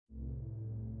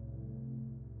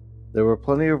There were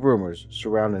plenty of rumors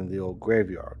surrounding the old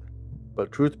graveyard,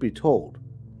 but truth be told,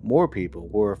 more people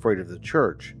were afraid of the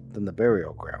church than the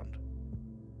burial ground.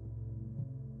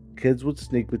 Kids would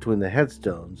sneak between the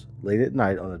headstones late at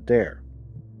night on a dare,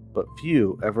 but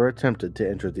few ever attempted to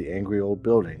enter the angry old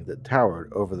building that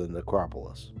towered over the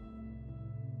necropolis.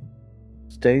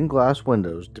 Stained glass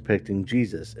windows depicting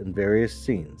Jesus in various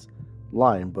scenes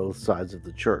line both sides of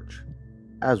the church,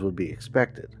 as would be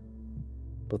expected.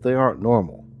 But they aren't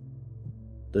normal.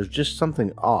 There's just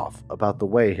something off about the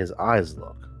way his eyes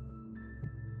look.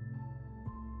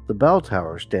 The bell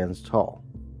tower stands tall,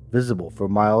 visible for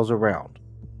miles around,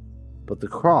 but the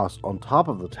cross on top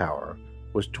of the tower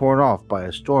was torn off by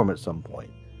a storm at some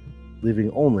point,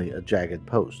 leaving only a jagged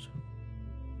post.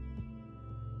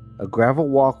 A gravel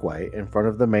walkway in front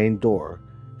of the main door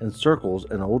encircles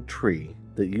an old tree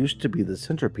that used to be the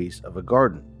centerpiece of a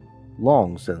garden,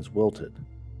 long since wilted.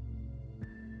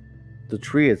 The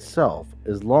tree itself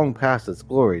is long past its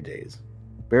glory days,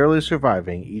 barely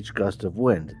surviving each gust of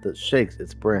wind that shakes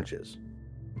its branches.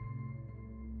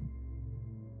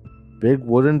 Big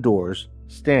wooden doors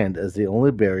stand as the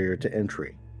only barrier to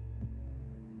entry.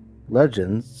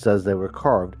 Legend says they were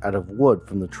carved out of wood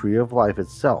from the Tree of Life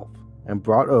itself and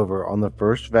brought over on the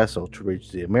first vessel to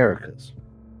reach the Americas.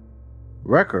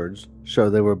 Records show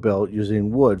they were built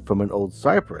using wood from an old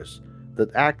cypress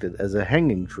that acted as a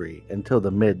hanging tree until the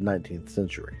mid-19th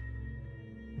century.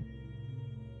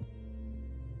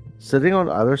 Sitting on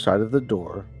either side of the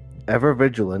door, ever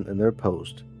vigilant in their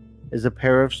post, is a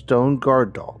pair of stone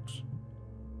guard dogs.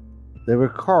 They were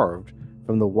carved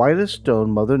from the whitest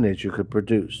stone Mother Nature could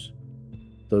produce,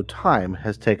 though time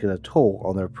has taken a toll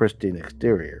on their pristine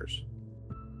exteriors.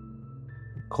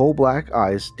 Coal-black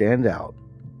eyes stand out,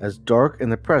 as dark in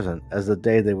the present as the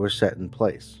day they were set in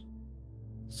place.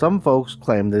 Some folks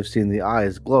claim they've seen the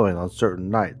eyes glowing on certain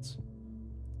nights,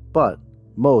 but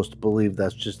most believe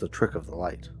that's just a trick of the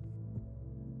light.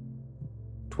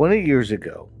 20 years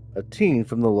ago, a teen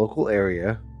from the local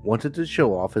area wanted to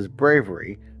show off his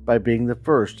bravery by being the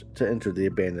first to enter the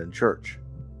abandoned church.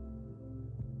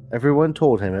 Everyone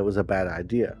told him it was a bad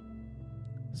idea.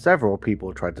 Several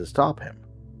people tried to stop him,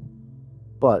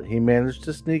 but he managed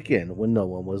to sneak in when no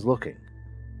one was looking.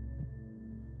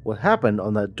 What happened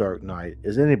on that dark night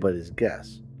is anybody's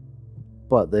guess,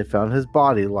 but they found his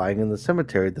body lying in the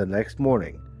cemetery the next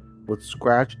morning with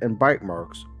scratch and bite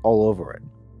marks all over it.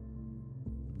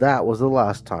 That was the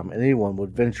last time anyone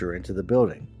would venture into the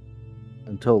building,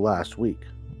 until last week.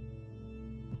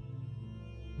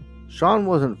 Shawn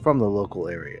wasn't from the local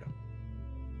area.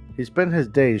 He spent his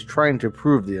days trying to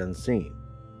prove the unseen,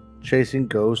 chasing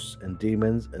ghosts and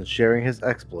demons and sharing his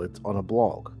exploits on a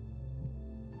blog.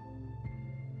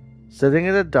 Sitting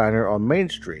at a diner on Main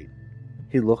Street,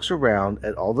 he looks around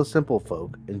at all the simple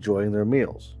folk enjoying their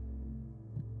meals.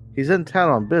 He's in town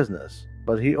on business,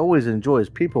 but he always enjoys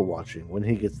people watching when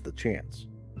he gets the chance.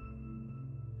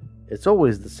 It's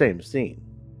always the same scene.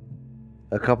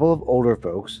 A couple of older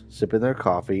folks sipping their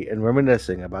coffee and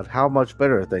reminiscing about how much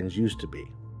better things used to be.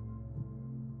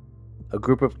 A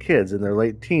group of kids in their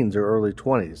late teens or early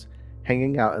 20s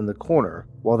hanging out in the corner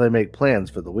while they make plans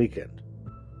for the weekend.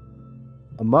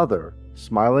 A mother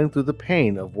smiling through the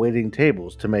pain of waiting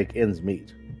tables to make ends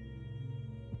meet.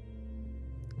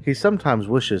 He sometimes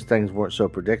wishes things weren't so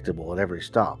predictable at every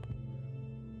stop.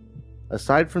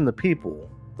 Aside from the people,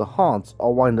 the haunts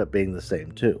all wind up being the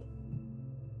same too.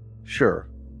 Sure,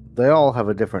 they all have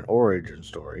a different origin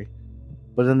story,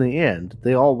 but in the end,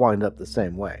 they all wind up the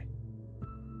same way.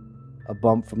 A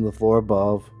bump from the floor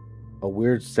above, a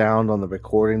weird sound on the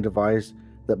recording device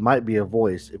that might be a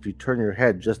voice if you turn your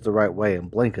head just the right way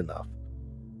and blink enough.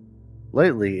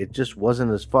 Lately, it just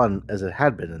wasn't as fun as it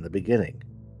had been in the beginning.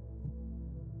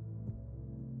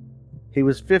 He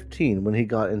was 15 when he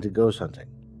got into ghost hunting,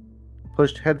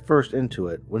 pushed headfirst into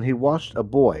it when he watched a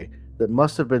boy that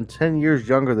must have been 10 years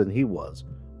younger than he was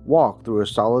walk through a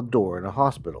solid door in a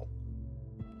hospital.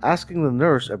 Asking the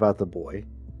nurse about the boy,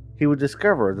 he would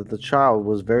discover that the child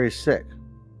was very sick,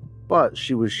 but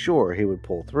she was sure he would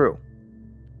pull through.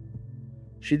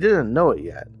 She didn't know it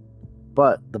yet,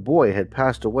 but the boy had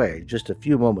passed away just a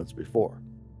few moments before.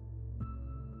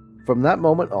 From that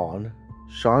moment on,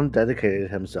 Shawn dedicated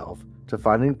himself to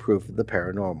finding proof of the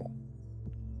paranormal.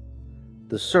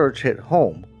 The search hit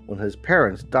home when his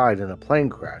parents died in a plane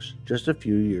crash just a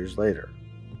few years later.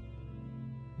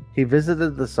 He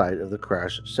visited the site of the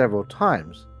crash several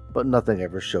times, but nothing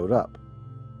ever showed up.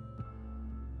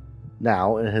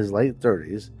 Now, in his late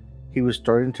 30s, he was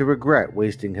starting to regret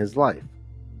wasting his life.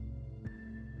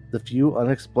 The few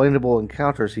unexplainable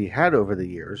encounters he had over the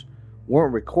years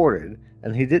weren't recorded,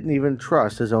 and he didn't even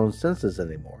trust his own senses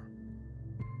anymore.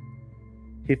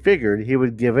 He figured he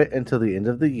would give it until the end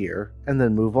of the year and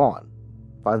then move on,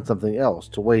 find something else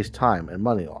to waste time and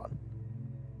money on.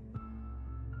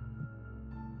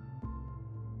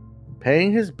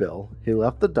 Paying his bill, he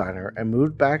left the diner and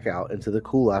moved back out into the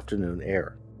cool afternoon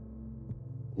air.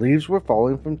 Leaves were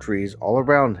falling from trees all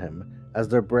around him as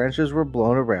their branches were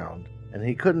blown around, and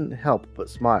he couldn't help but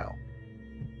smile.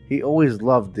 He always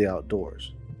loved the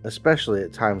outdoors, especially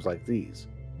at times like these.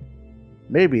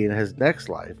 Maybe in his next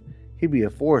life, he'd be a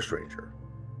forest ranger.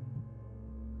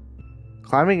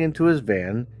 Climbing into his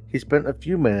van, he spent a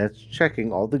few minutes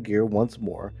checking all the gear once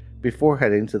more before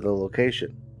heading to the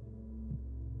location.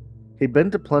 He'd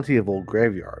been to plenty of old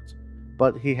graveyards,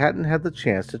 but he hadn't had the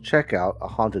chance to check out a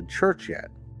haunted church yet.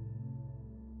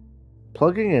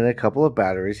 Plugging in a couple of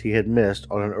batteries he had missed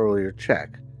on an earlier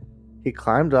check, he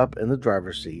climbed up in the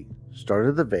driver's seat,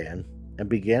 started the van, and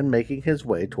began making his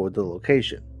way toward the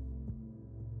location.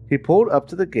 He pulled up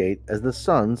to the gate as the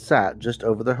sun sat just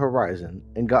over the horizon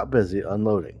and got busy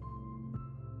unloading.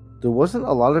 There wasn't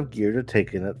a lot of gear to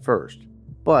take in at first,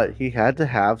 but he had to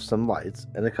have some lights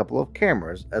and a couple of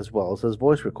cameras as well as his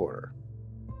voice recorder.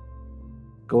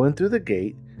 Going through the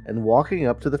gate and walking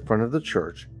up to the front of the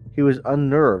church, he was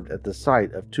unnerved at the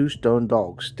sight of two stone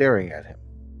dogs staring at him.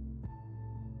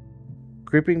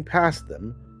 Creeping past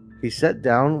them, he set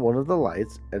down one of the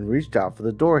lights and reached out for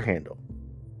the door handle.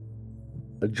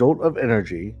 A jolt of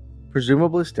energy,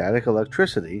 presumably static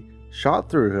electricity, shot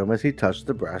through him as he touched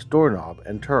the brass doorknob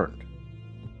and turned.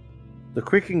 The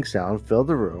creaking sound filled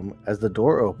the room as the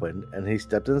door opened and he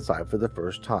stepped inside for the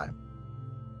first time.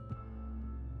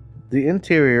 The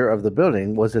interior of the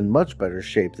building was in much better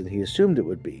shape than he assumed it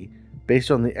would be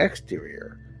based on the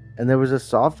exterior, and there was a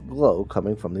soft glow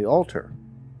coming from the altar.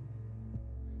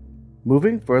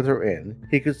 Moving further in,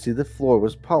 he could see the floor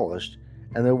was polished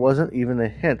and there wasn't even a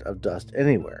hint of dust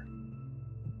anywhere.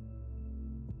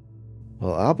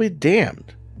 "Well, I'll be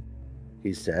damned,"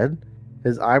 he said,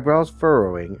 his eyebrows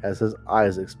furrowing as his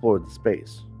eyes explored the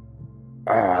space.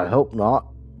 "I hope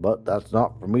not, but that's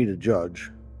not for me to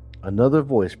judge." Another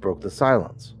voice broke the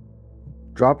silence.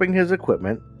 Dropping his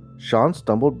equipment, Shawn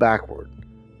stumbled backward,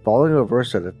 falling over a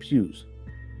set of pews.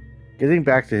 Getting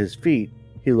back to his feet,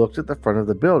 he looked at the front of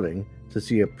the building to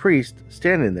see a priest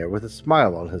standing there with a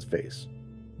smile on his face.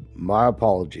 "My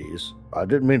apologies. I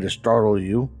didn't mean to startle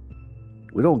you.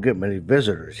 We don't get many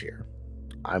visitors here.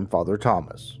 I'm Father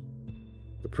Thomas,"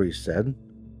 the priest said.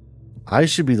 "I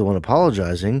should be the one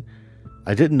apologizing.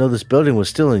 I didn't know this building was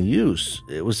still in use.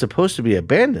 It was supposed to be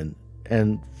abandoned,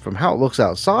 and from how it looks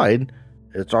outside..."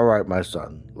 "It's all right, my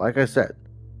son. Like I said,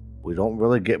 we don't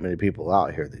really get many people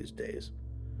out here these days.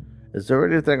 Is there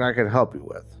anything I can help you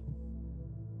with?"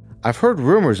 "I've heard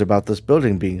rumors about this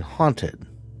building being haunted.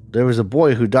 There was a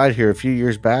boy who died here a few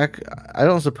years back. I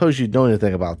don't suppose you'd know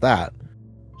anything about that."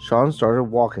 Shawn started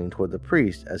walking toward the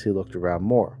priest as he looked around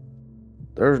more.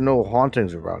 "There's no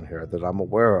hauntings around here that I'm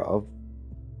aware of,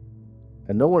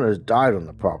 and no one has died on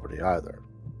the property either.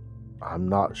 I'm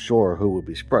not sure who would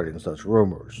be spreading such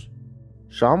rumors."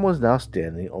 Shawn was now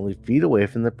standing only feet away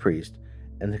from the priest,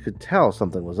 and he could tell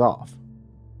something was off.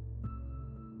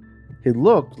 He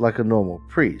looked like a normal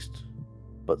priest,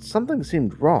 but something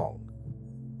seemed wrong.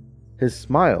 His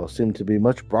smile seemed to be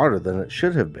much broader than it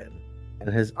should have been, and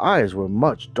his eyes were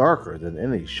much darker than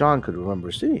any Shawn could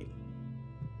remember seeing.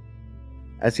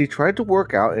 As he tried to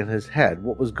work out in his head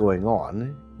what was going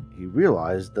on, he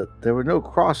realized that there were no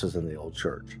crosses in the old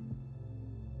church.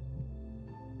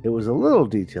 It was a little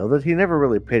detail that he never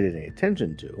really paid any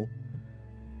attention to,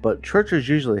 but churches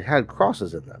usually had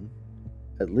crosses in them,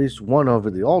 at least one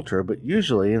over the altar, but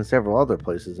usually in several other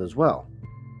places as well.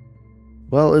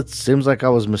 "Well, it seems like I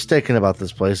was mistaken about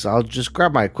this place. I'll just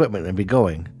grab my equipment and be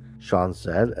going," Shawn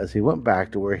said as he went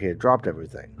back to where he had dropped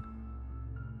everything.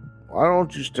 "Why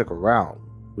don't you stick around?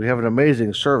 We have an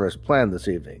amazing service planned this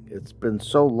evening. It's been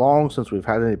so long since we've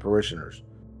had any parishioners."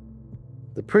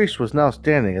 The priest was now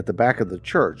standing at the back of the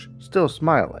church, still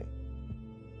smiling.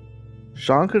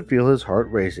 Shawn could feel his heart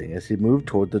racing as he moved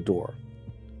toward the door.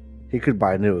 He could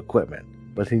buy new equipment,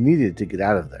 but he needed to get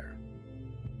out of there.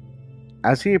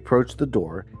 As he approached the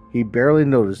door, he barely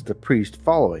noticed the priest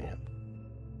following him.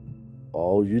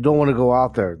 "Oh, you don't want to go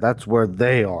out there. That's where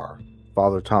they are,"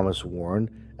 Father Thomas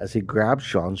warned as he grabbed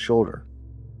Shawn's shoulder.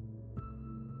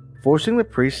 Forcing the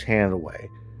priest's hand away,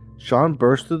 Shawn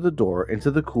burst through the door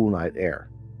into the cool night air.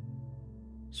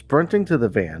 Sprinting to the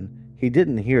van, he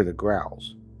didn't hear the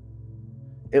growls.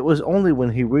 It was only when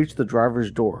he reached the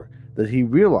driver's door that he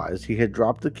realized he had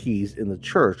dropped the keys in the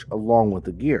church along with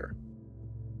the gear.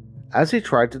 As he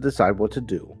tried to decide what to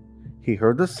do, he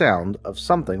heard the sound of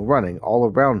something running all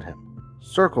around him,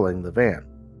 circling the van.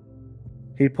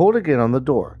 He pulled again on the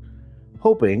door,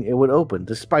 hoping it would open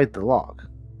despite the lock.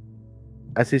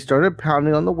 As he started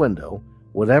pounding on the window,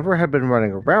 whatever had been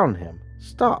running around him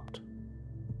stopped.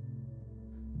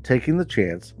 Taking the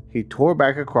chance, he tore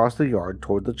back across the yard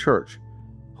toward the church,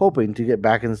 hoping to get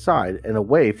back inside and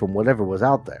away from whatever was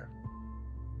out there.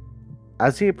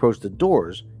 As he approached the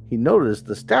doors, he noticed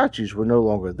the statues were no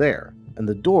longer there, and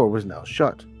the door was now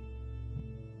shut.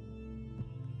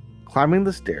 Climbing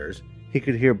the stairs, he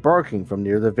could hear barking from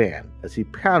near the van as he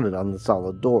pounded on the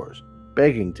solid doors,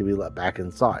 begging to be let back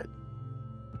inside.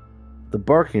 The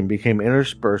barking became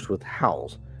interspersed with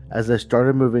howls as they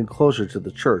started moving closer to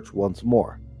the church once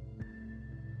more.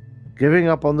 Giving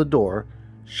up on the door,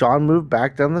 Shawn moved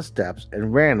back down the steps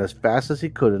and ran as fast as he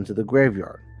could into the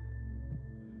graveyard.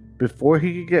 Before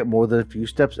he could get more than a few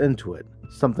steps into it,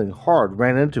 something hard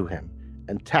ran into him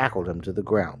and tackled him to the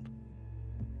ground.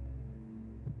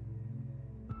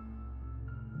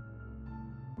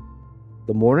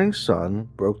 The morning sun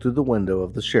broke through the window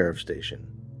of the sheriff's station,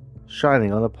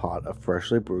 shining on a pot of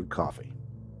freshly brewed coffee.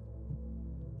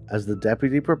 As the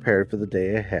deputy prepared for the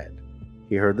day ahead,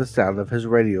 he heard the sound of his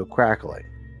radio crackling.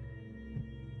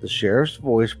 The sheriff's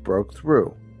voice broke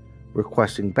through,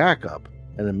 requesting backup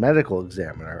and a medical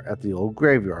examiner at the old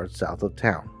graveyard south of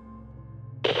town.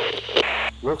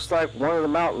 Looks like one of the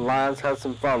mountain lions had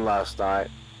some fun last night.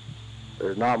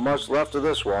 There's not much left of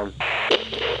this one.